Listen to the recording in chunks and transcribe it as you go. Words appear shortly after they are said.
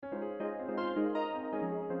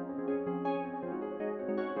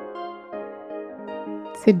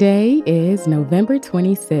Today is November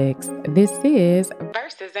 26th. This is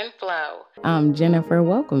Verses and Flow. I'm Jennifer.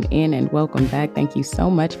 Welcome in and welcome back. Thank you so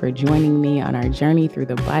much for joining me on our journey through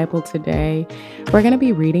the Bible today. We're going to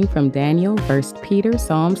be reading from Daniel, 1 Peter,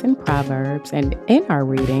 Psalms, and Proverbs. And in our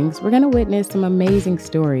readings, we're going to witness some amazing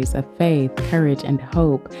stories of faith, courage, and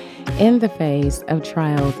hope in the face of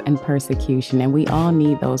trials and persecution. And we all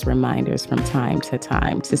need those reminders from time to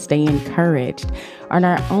time to stay encouraged on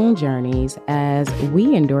our own journeys as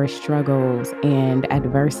we endure struggles and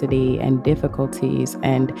adversity and difficulties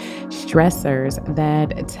and stressors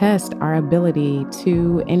that test our ability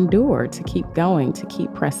to endure, to keep going, to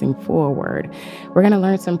keep pressing forward. We're going to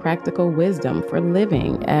learn some practical wisdom for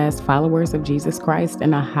living as followers of Jesus Christ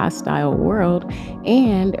in a hostile world,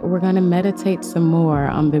 and we're going to meditate some more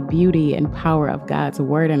on the beauty and power of God's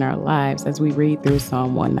word in our lives as we read through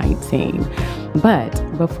Psalm 119.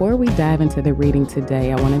 But before we dive into the reading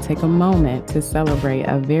today, I want to take a moment to celebrate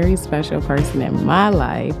a very special person in my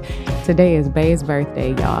life. Today is Bae's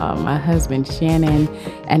birthday, y'all. My husband, Shannon,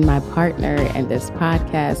 and my partner in this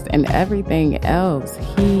podcast and everything else.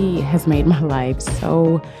 He has made my life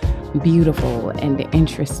so beautiful and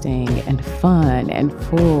interesting and fun and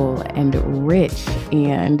full and rich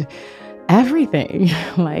and everything.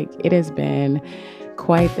 Like, it has been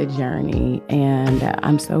quite the journey, and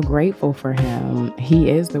I'm so grateful for him. He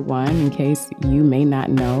is the one, in case you may not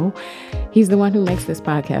know, he's the one who makes this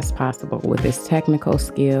podcast possible with his technical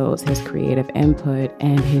skills, his creative input,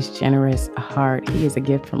 and his generous heart. He is a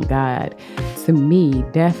gift from God to me,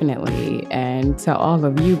 definitely, and to all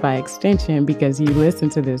of you by extension, because you listen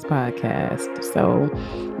to this podcast. So,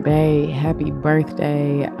 Bae, happy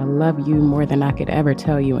birthday. I love you more than I could ever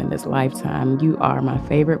tell you in this lifetime. You are my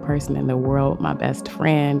favorite person in the world, my best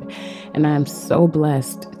friend, and I'm so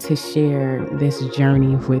blessed to share this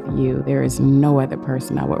journey with you. There is no other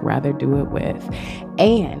person I would rather do it with.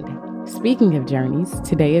 And speaking of journeys,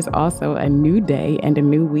 today is also a new day and a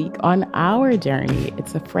new week on our journey.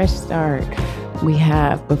 It's a fresh start. We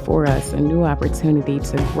have before us a new opportunity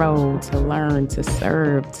to grow, to learn, to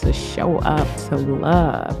serve, to show up, to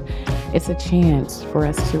love. It's a chance for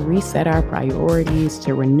us to reset our priorities,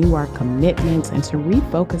 to renew our commitments, and to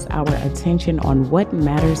refocus our attention on what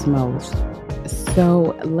matters most.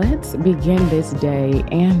 So let's begin this day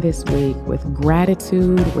and this week with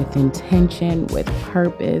gratitude, with intention, with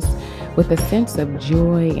purpose, with a sense of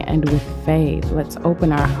joy, and with faith. Let's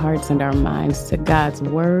open our hearts and our minds to God's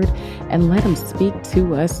word and let him speak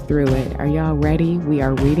to us through it. Are y'all ready? We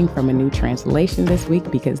are reading from a new translation this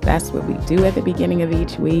week because that's what we do at the beginning of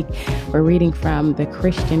each week. We're reading from the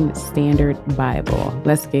Christian Standard Bible.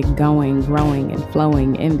 Let's get going, growing, and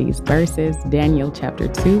flowing in these verses. Daniel chapter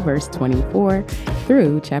 2, verse 24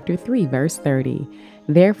 through chapter 3, verse 30.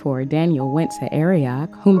 Therefore, Daniel went to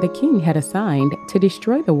Arioch, whom the king had assigned to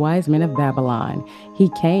destroy the wise men of Babylon. He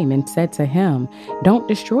came and said to him, "Don't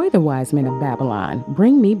destroy the wise men of Babylon.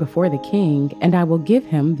 Bring me before the king, and I will give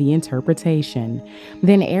him the interpretation."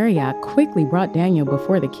 Then Arioch quickly brought Daniel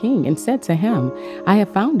before the king and said to him, "I have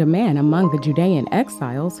found a man among the Judean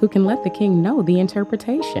exiles who can let the king know the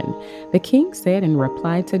interpretation." The king said in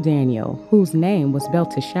reply to Daniel, whose name was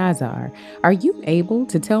Belteshazzar, "Are you able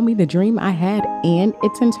to tell me the dream I had and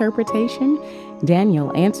its interpretation?"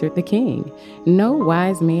 Daniel answered the king, "No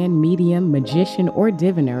wise man, medium, magician, or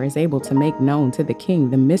diviner is able to make known to the king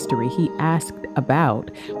the mystery he asked about.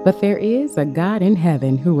 But there is a God in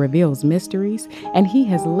heaven who reveals mysteries, and he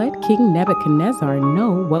has let King Nebuchadnezzar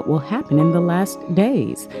know what will happen in the last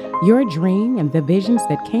days. Your dream and the visions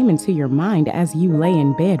that came into your mind as you lay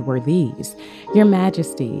in bed were these. Your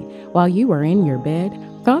Majesty, while you were in your bed,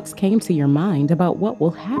 thoughts came to your mind about what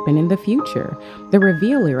will happen in the future. The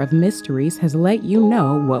revealer of mysteries has let you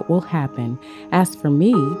know what will happen. As for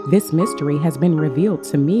me, this mystery has been revealed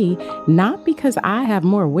to me, not because I have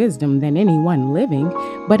more wisdom than anyone living,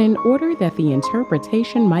 but in order that the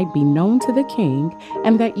interpretation might be known to the king,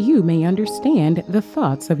 and that you may understand the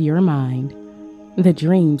thoughts of your mind." The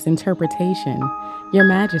dream's interpretation. Your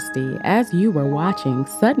Majesty, as you were watching,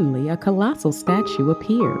 suddenly a colossal statue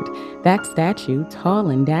appeared. That statue, tall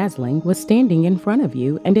and dazzling, was standing in front of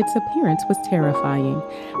you, and its appearance was terrifying.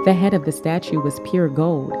 The head of the statue was pure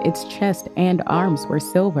gold, its chest and arms were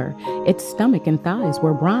silver, its stomach and thighs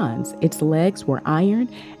were bronze, its legs were iron,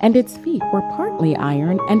 and its feet were partly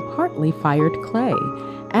iron and partly fired clay.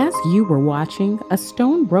 As you were watching, a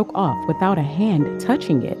stone broke off without a hand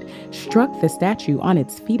touching it, struck the statue on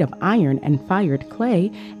its feet of iron and fired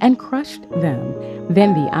clay, and crushed them.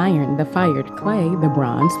 Then the iron, the fired clay, the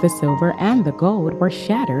bronze, the silver, and the gold were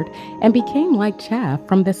shattered and became like chaff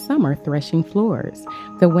from the summer threshing floors.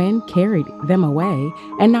 The wind carried them away,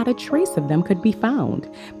 and not a trace of them could be found.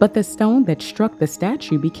 But the stone that struck the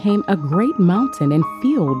statue became a great mountain and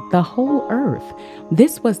filled the whole earth.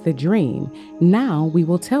 This was the dream. Now we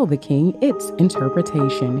will tell the king its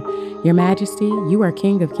interpretation. Your Majesty, you are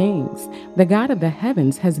King of Kings. The God of the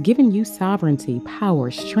heavens has given you sovereignty,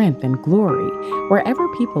 power, strength, and glory.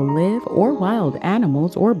 Wherever people live, or wild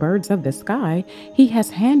animals, or birds of the sky, he has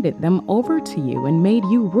handed them over to you and made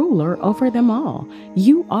you ruler over them all.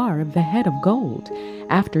 You are the head of gold.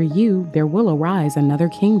 After you, there will arise another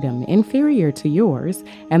kingdom inferior to yours,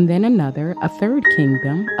 and then another, a third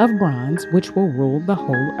kingdom of bronze, which will rule the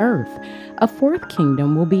whole earth. A fourth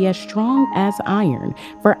kingdom will be as strong as iron,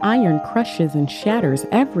 for iron crushes and shatters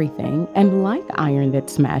everything, and like iron that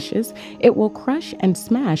smashes, it will crush and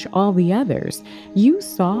smash all the others. You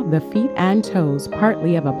saw the feet and toes,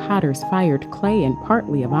 partly of a potter's fired clay and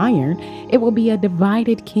partly of iron. It will be a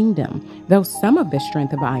divided kingdom, though some of the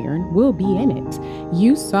strength of iron will be in it.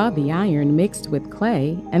 You saw the iron mixed with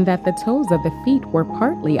clay, and that the toes of the feet were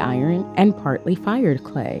partly iron and partly fired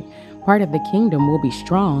clay. Part of the kingdom will be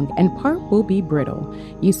strong, and part will be brittle.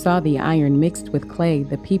 You saw the iron mixed with clay.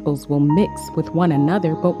 The peoples will mix with one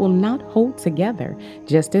another, but will not hold together,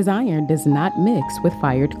 just as iron does not mix with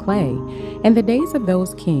fired clay. In the days of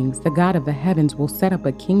those kings, the God of the heavens will set up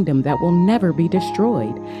a kingdom that will never be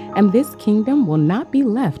destroyed, and this kingdom will not be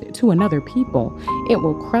left to another people. It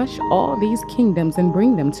will crush all these kingdoms and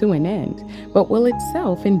bring them to an end, but will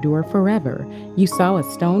itself endure forever. You saw a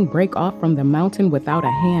stone break off from the mountain without a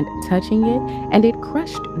hand touching it, and it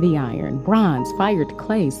crushed the iron, bronze, fired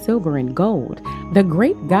clay, silver, and gold. The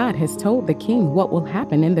great God has told the king what will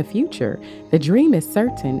happen in the future. The dream is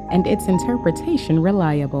certain, and its interpretation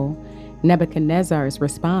reliable. Nebuchadnezzar's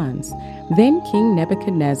response. Then King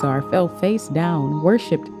Nebuchadnezzar fell face down,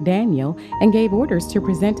 worshipped Daniel, and gave orders to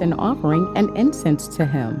present an offering and incense to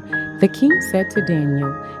him. The king said to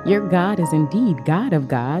Daniel, "Your God is indeed God of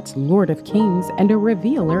gods, Lord of kings, and a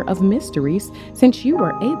revealer of mysteries, since you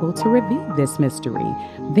were able to reveal this mystery."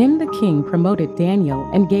 Then the king promoted Daniel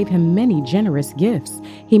and gave him many generous gifts.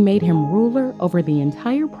 He made him ruler over the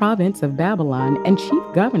entire province of Babylon and chief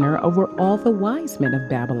governor over all the wise men of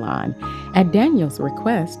Babylon. At Daniel's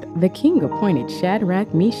request, the king appointed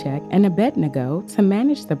Shadrach, Meshach, and Abednego to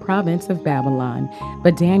manage the province of Babylon,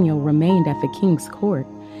 but Daniel remained at the king's court.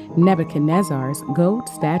 Nebuchadnezzar's gold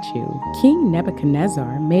statue. King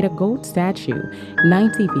Nebuchadnezzar made a gold statue,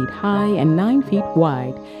 90 feet high and 9 feet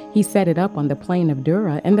wide. He set it up on the plain of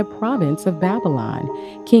Dura in the province of Babylon.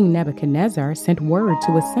 King Nebuchadnezzar sent word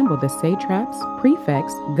to assemble the satraps,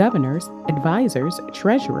 prefects, governors, advisors,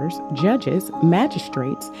 treasurers, judges,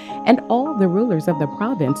 magistrates, and all the rulers of the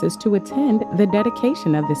provinces to attend the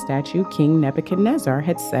dedication of the statue King Nebuchadnezzar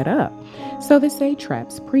had set up. So the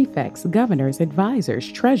satraps, prefects, governors,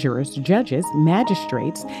 advisors, treasurers, judges,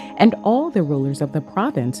 magistrates, and all the rulers of the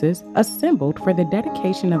provinces assembled for the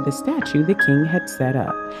dedication of the statue the king had set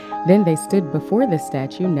up. Then they stood before the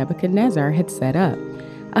statue Nebuchadnezzar had set up.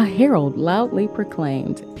 A herald loudly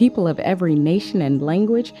proclaimed, "People of every nation and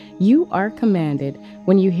language, you are commanded,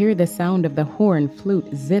 when you hear the sound of the horn, flute,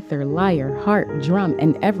 zither, lyre, harp, drum,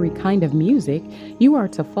 and every kind of music, you are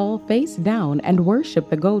to fall face down and worship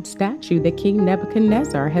the gold statue that King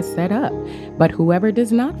Nebuchadnezzar has set up. But whoever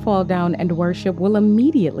does not fall down and worship will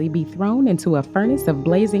immediately be thrown into a furnace of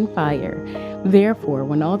blazing fire." Therefore,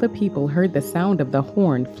 when all the people heard the sound of the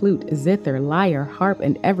horn, flute, zither, lyre, harp,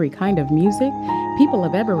 and every kind of music, people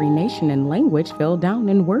of every nation and language fell down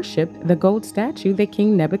and worshipped the gold statue that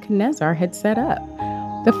King Nebuchadnezzar had set up.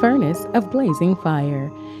 The furnace of blazing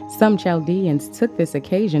fire. Some Chaldeans took this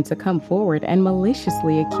occasion to come forward and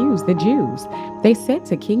maliciously accuse the Jews. They said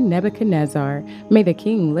to King Nebuchadnezzar, "May the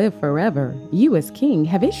king live forever. You as king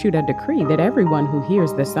have issued a decree that everyone who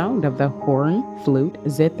hears the sound of the horn, flute,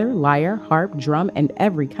 zither, lyre, harp, drum, and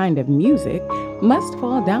every kind of music must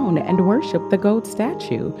fall down and worship the gold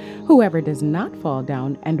statue. Whoever does not fall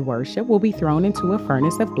down and worship will be thrown into a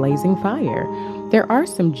furnace of blazing fire. There are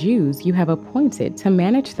some Jews you have appointed to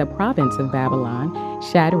manage the province of Babylon,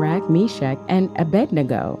 Shadrach, Meshach, and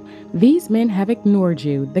Abednego. These men have ignored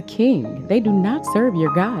you, the king. They do not serve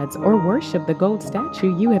your gods or worship the gold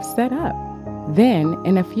statue you have set up." Then,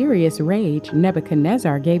 in a furious rage,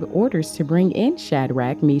 Nebuchadnezzar gave orders to bring in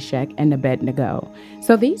Shadrach, Meshach, and Abednego.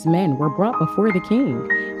 So these men were brought before the king.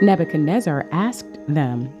 Nebuchadnezzar asked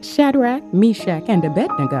them, "Shadrach, Meshach, and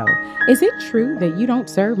Abednego, is it true that you don't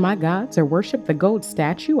serve my gods or worship the gold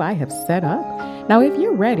statue I have set up? Now, if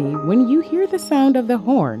you're ready, when you hear the sound of the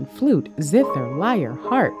horn, flute, zither, lyre,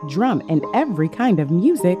 harp, drum, and every kind of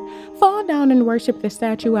music, fall down and worship the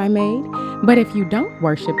statue I made. But if you don't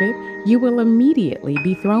worship it, you will immediately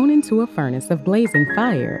be thrown into a furnace of blazing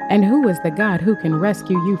fire. And who is the God who can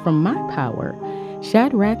rescue you from my power?"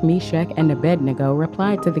 Shadrach, Meshach, and Abednego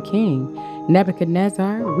replied to the king,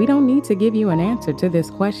 "Nebuchadnezzar, we don't need to give you an answer to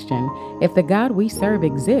this question. If the God we serve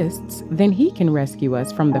exists, then he can rescue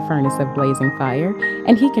us from the furnace of blazing fire,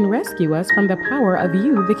 and he can rescue us from the power of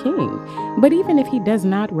you, the king. But even if he does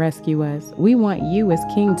not rescue us, we want you as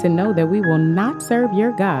king to know that we will not serve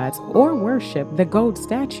your gods or worship the gold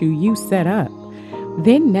statue you set up."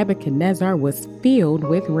 Then Nebuchadnezzar was filled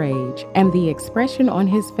with rage, and the expression on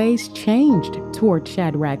his face changed toward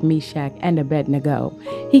Shadrach, Meshach, and Abednego.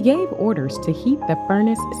 He gave orders to heat the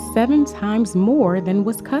furnace 7 times more than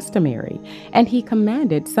was customary, and he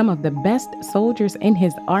commanded some of the best soldiers in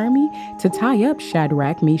his army to tie up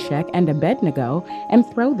Shadrach, Meshach, and Abednego and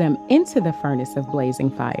throw them into the furnace of blazing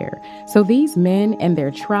fire. So these men in their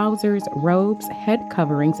trousers, robes, head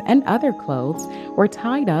coverings, and other clothes were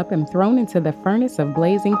tied up and thrown into the furnace of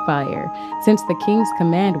blazing fire. Since the king's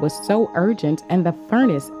command was so urgent and the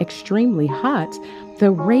furnace extremely hot,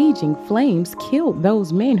 the raging flames killed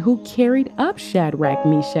those men who carried up Shadrach,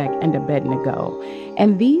 Meshach, and Abednego.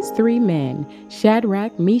 And these 3 men,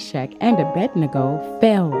 Shadrach, Meshach, and Abednego,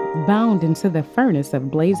 fell bound into the furnace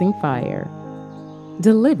of blazing fire.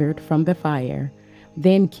 Delivered from the fire.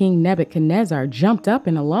 Then King Nebuchadnezzar jumped up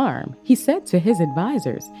in alarm. He said to his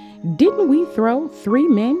advisors, "Didn't we throw 3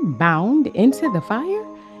 men bound into the fire?"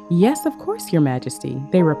 "Yes, of course, your majesty,"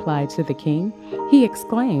 they replied to the king. He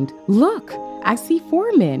exclaimed, "Look, I see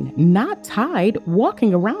 4 men, not tied,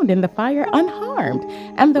 walking around in the fire unharmed,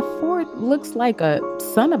 and the 4th looks like a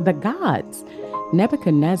son of the gods."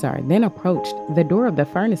 Nebuchadnezzar then approached the door of the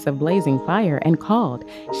furnace of blazing fire and called,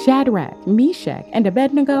 "Shadrach, Meshach, and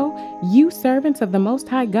Abednego, you servants of the Most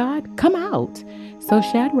High God, come out." So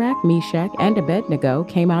Shadrach, Meshach, and Abednego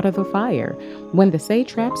came out of the fire. When the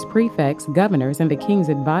satraps, prefects, governors, and the king's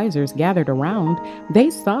advisors gathered around,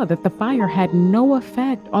 they saw that the fire had no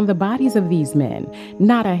effect on the bodies of these men.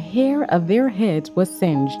 Not a hair of their heads was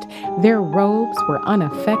singed. Their robes were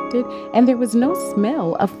unaffected, and there was no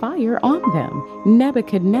smell of fire on them.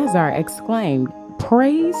 Nebuchadnezzar exclaimed,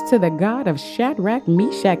 "Praise to the God of Shadrach,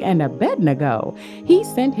 Meshach, and Abednego. He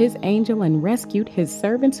sent his angel and rescued his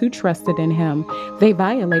servants who trusted in him. They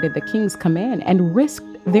violated the king's command and risked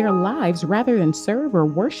their lives rather than serve or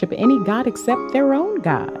worship any god except their own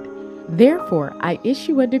God. Therefore, I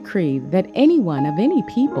issue a decree that anyone of any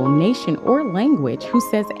people, nation, or language who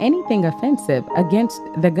says anything offensive against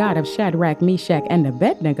the God of Shadrach, Meshach, and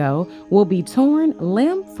Abednego will be torn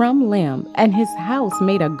limb from limb and his house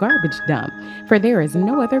made a garbage dump, for there is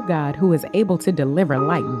no other God who is able to deliver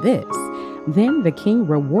like this." Then the king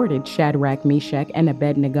rewarded Shadrach, Meshach, and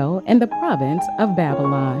Abednego in the province of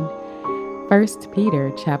Babylon. 1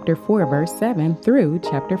 Peter chapter 4, verse 7 through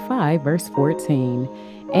chapter 5, verse 14.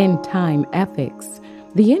 End time ethics.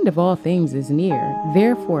 The end of all things is near.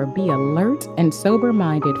 Therefore, be alert and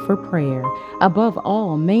sober-minded for prayer. Above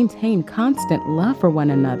all, maintain constant love for one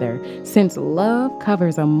another, since love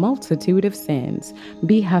covers a multitude of sins.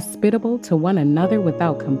 Be hospitable to one another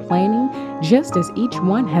without complaining. Just as each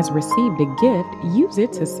one has received a gift, use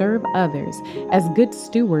it to serve others, as good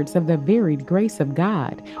stewards of the varied grace of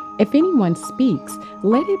God. If anyone speaks,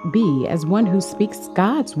 let it be as one who speaks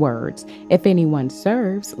God's words. If anyone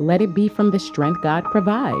serves, let it be from the strength God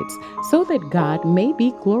provides, so that God may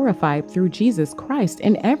be glorified through Jesus Christ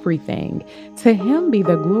in everything. To him be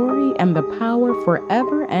the glory and the power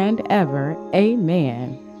forever and ever.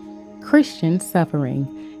 Amen. Christian suffering.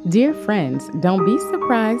 Dear friends, don't be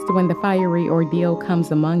surprised when the fiery ordeal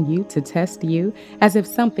comes among you to test you, as if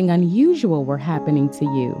something unusual were happening to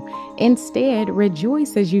you. Instead,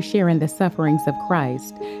 rejoice as you share in the sufferings of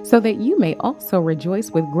Christ, so that you may also rejoice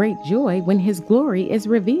with great joy when his glory is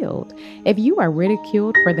revealed. If you are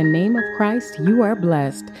ridiculed for the name of Christ, you are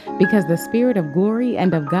blessed, because the Spirit of glory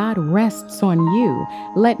and of God rests on you.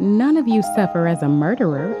 Let none of you suffer as a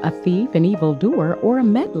murderer, a thief, an evildoer, or a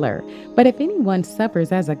meddler. But if anyone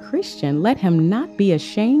suffers as a Christian, let him not be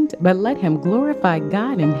ashamed, but let him glorify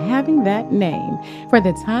God in having that name. For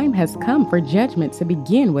the time has come for judgment to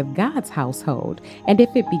begin with God's household. And if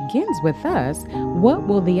it begins with us, what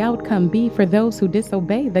will the outcome be for those who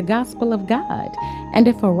disobey the gospel of God? And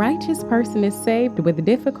if a righteous person is saved with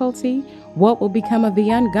difficulty, what will become of the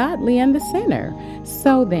ungodly and the sinner?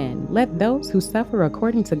 So then, let those who suffer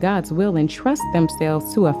according to God's will entrust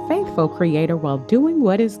themselves to a faithful Creator while doing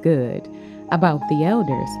what is good. About the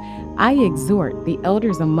elders, I exhort the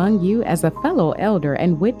elders among you as a fellow elder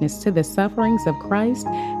and witness to the sufferings of Christ,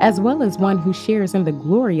 as well as one who shares in the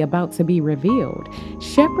glory about to be revealed.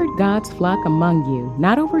 Shepherd God's flock among you,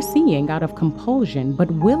 not overseeing out of compulsion,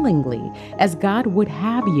 but willingly, as God would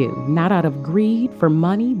have you, not out of greed for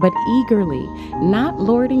money, but eagerly, not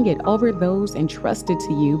lording it over those entrusted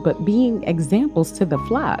to you, but being examples to the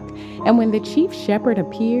flock. And when the chief shepherd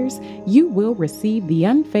appears, you will receive the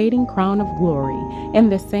unfading crown of glory. In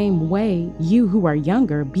the same way, you who are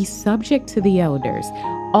younger, be subject to the elders.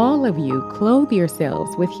 All of you clothe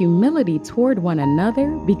yourselves with humility toward one another,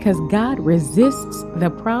 because God resists the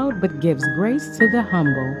proud but gives grace to the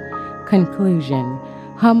humble. Conclusion.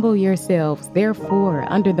 Humble yourselves, therefore,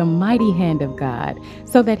 under the mighty hand of God,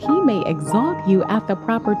 so that he may exalt you at the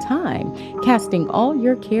proper time, casting all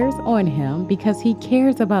your cares on him, because he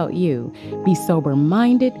cares about you. Be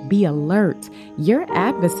sober-minded, be alert. Your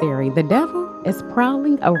adversary, the devil, is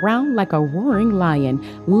prowling around like a roaring lion,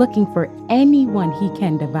 looking for anyone he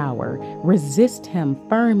can devour. Resist him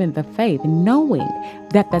firm in the faith, knowing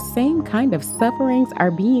that the same kind of sufferings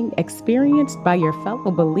are being experienced by your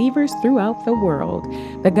fellow believers throughout the world.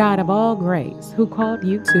 The God of all grace, who called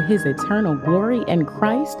you to his eternal glory in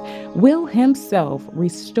Christ, will himself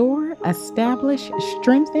restore, establish,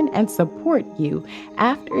 strengthen, and support you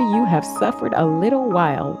after you have suffered a little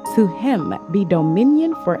while. To him be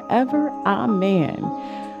dominion forever. Amen.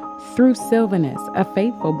 Through Silvanus, a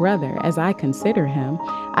faithful brother, as I consider him,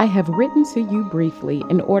 I have written to you briefly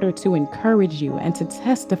in order to encourage you and to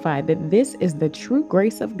testify that this is the true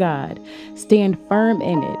grace of God. Stand firm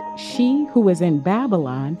in it. She who is in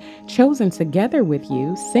Babylon, chosen together with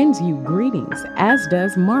you, sends you greetings, as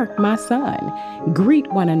does Mark, my son. Greet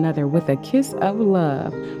one another with a kiss of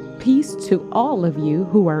love. Peace to all of you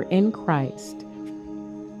who are in Christ.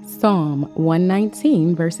 Psalm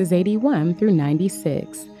 119, verses 81 through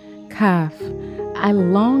 96. Kaf, I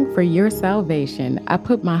long for your salvation. I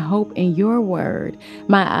put my hope in your word.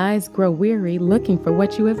 My eyes grow weary looking for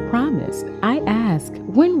what you have promised. I ask,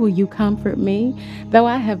 when will you comfort me? Though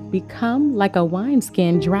I have become like a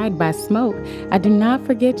wineskin dried by smoke, I do not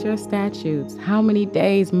forget your statutes. How many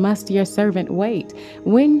days must your servant wait?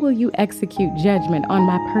 When will you execute judgment on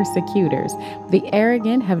my persecutors? The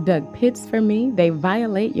arrogant have dug pits for me. They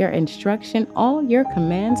violate your instruction. All your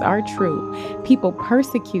commands are true. People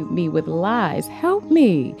persecute me with lies. Help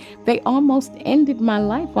me. They almost ended my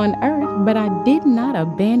life on earth, but I did not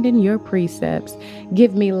abandon your precepts.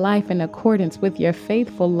 Give me life in accordance with your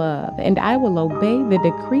faithful love, and I will obey the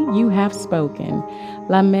decree you have spoken.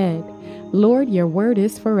 Lamed. Lord, your word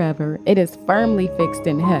is forever. It is firmly fixed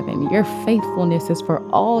in heaven. Your faithfulness is for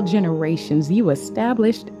all generations. You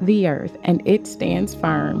established the earth, and it stands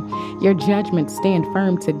firm. Your judgments stand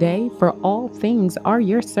firm today, for all things are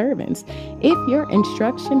your servants. If your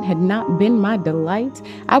instruction had not been my delight,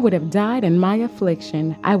 I would have died in my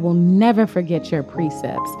affliction. I will never forget your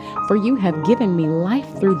precepts, for you have given me life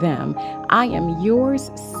through them. I am yours.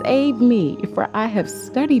 Save me, for I have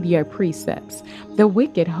studied your precepts. The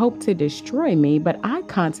wicked hope to destroy me, but I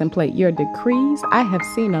contemplate your decrees. I have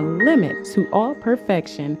seen a limit to all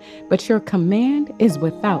perfection, but your command is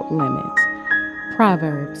without limit.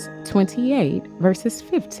 Proverbs 28, verses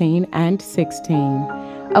 15 and 16.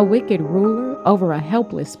 A wicked ruler over a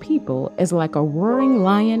helpless people is like a roaring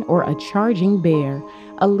lion or a charging bear.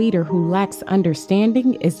 A leader who lacks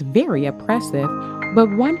understanding is very oppressive,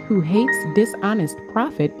 but one who hates dishonest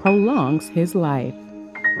profit prolongs his life.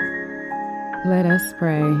 Let us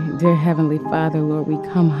pray. Dear Heavenly Father, Lord, we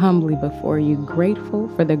come humbly before you, grateful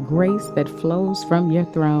for the grace that flows from your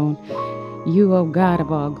throne. You, O God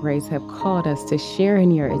of all grace, have called us to share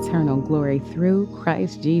in your eternal glory through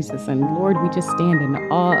Christ Jesus. And Lord, we just stand in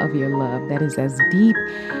awe of your love that is as deep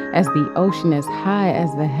as the ocean, as high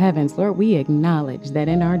as the heavens. Lord, we acknowledge that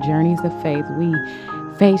in our journeys of faith, we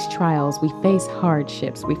face trials, we face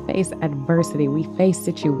hardships, we face adversity, we face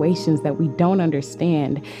situations that we don't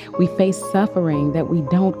understand, we face suffering that we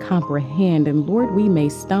don't comprehend. And Lord, we may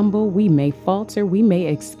stumble, we may falter, we may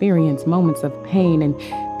experience moments of pain and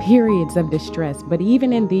periods of distress. But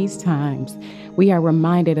even in these times, we are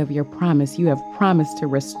reminded of your promise. You have promised to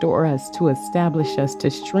restore us, to establish us,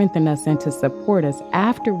 to strengthen us, and to support us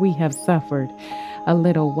after we have suffered a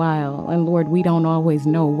little while. And Lord, we don't always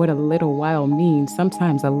know what a little while means.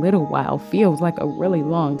 Sometimes a little while feels like a really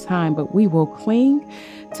long time, but we will cling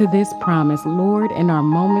to this promise. Lord, in our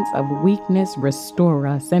moments of weakness, restore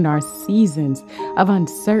us. In our seasons of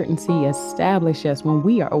uncertainty, establish us. When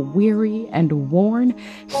we are weary and worn,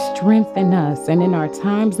 strengthen us. And in our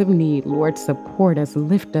times of need, Lord, support us,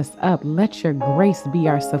 lift us up. Let your grace be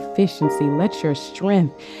our sufficiency. Let your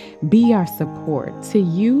strength be our support. To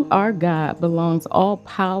you, our God, belongs all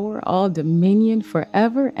power, all dominion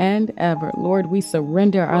forever and ever. Lord, we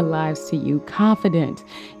surrender our lives to you, confident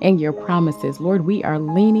in your promises. Lord, we are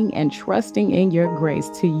leaning and trusting in your grace.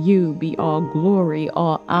 To you be all glory,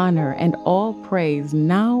 all honor, and all praise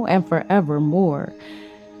now and forevermore.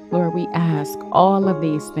 Lord, we ask all of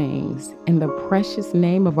these things in the precious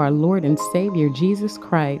name of our Lord and Savior, Jesus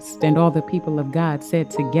Christ, and all the people of God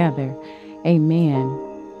said together, amen.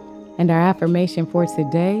 And our affirmation for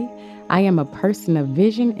today: I am a person of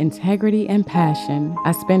vision, integrity, and passion.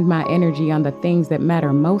 I spend my energy on the things that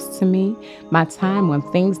matter most to me, my time on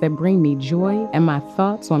things that bring me joy, and my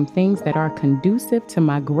thoughts on things that are conducive to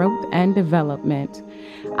my growth and development.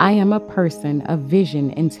 I am a person of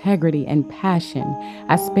vision, integrity, and passion.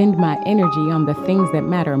 I spend my energy on the things that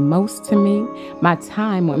matter most to me, my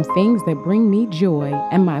time on things that bring me joy,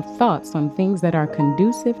 and my thoughts on things that are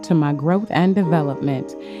conducive to my growth and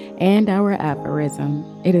development. And our aphorism: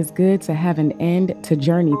 it is good to have an end to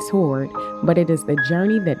journey toward, but it is the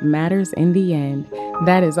journey that matters in the end.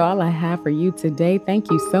 That is all I have for you today. Thank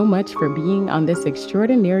you so much for being on this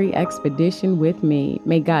extraordinary expedition with me.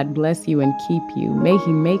 May God bless you and keep you. May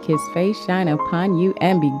he make his face shine upon you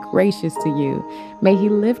and be gracious to you. May he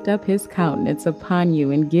lift up his countenance upon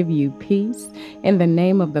you and give you peace. In the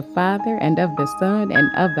name of the Father, and of the Son, and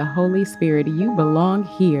of the Holy Spirit, you belong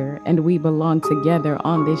here, and we belong together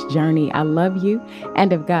on this journey. I love you,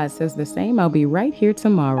 and if God says the same, I'll be right here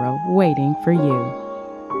tomorrow waiting for you.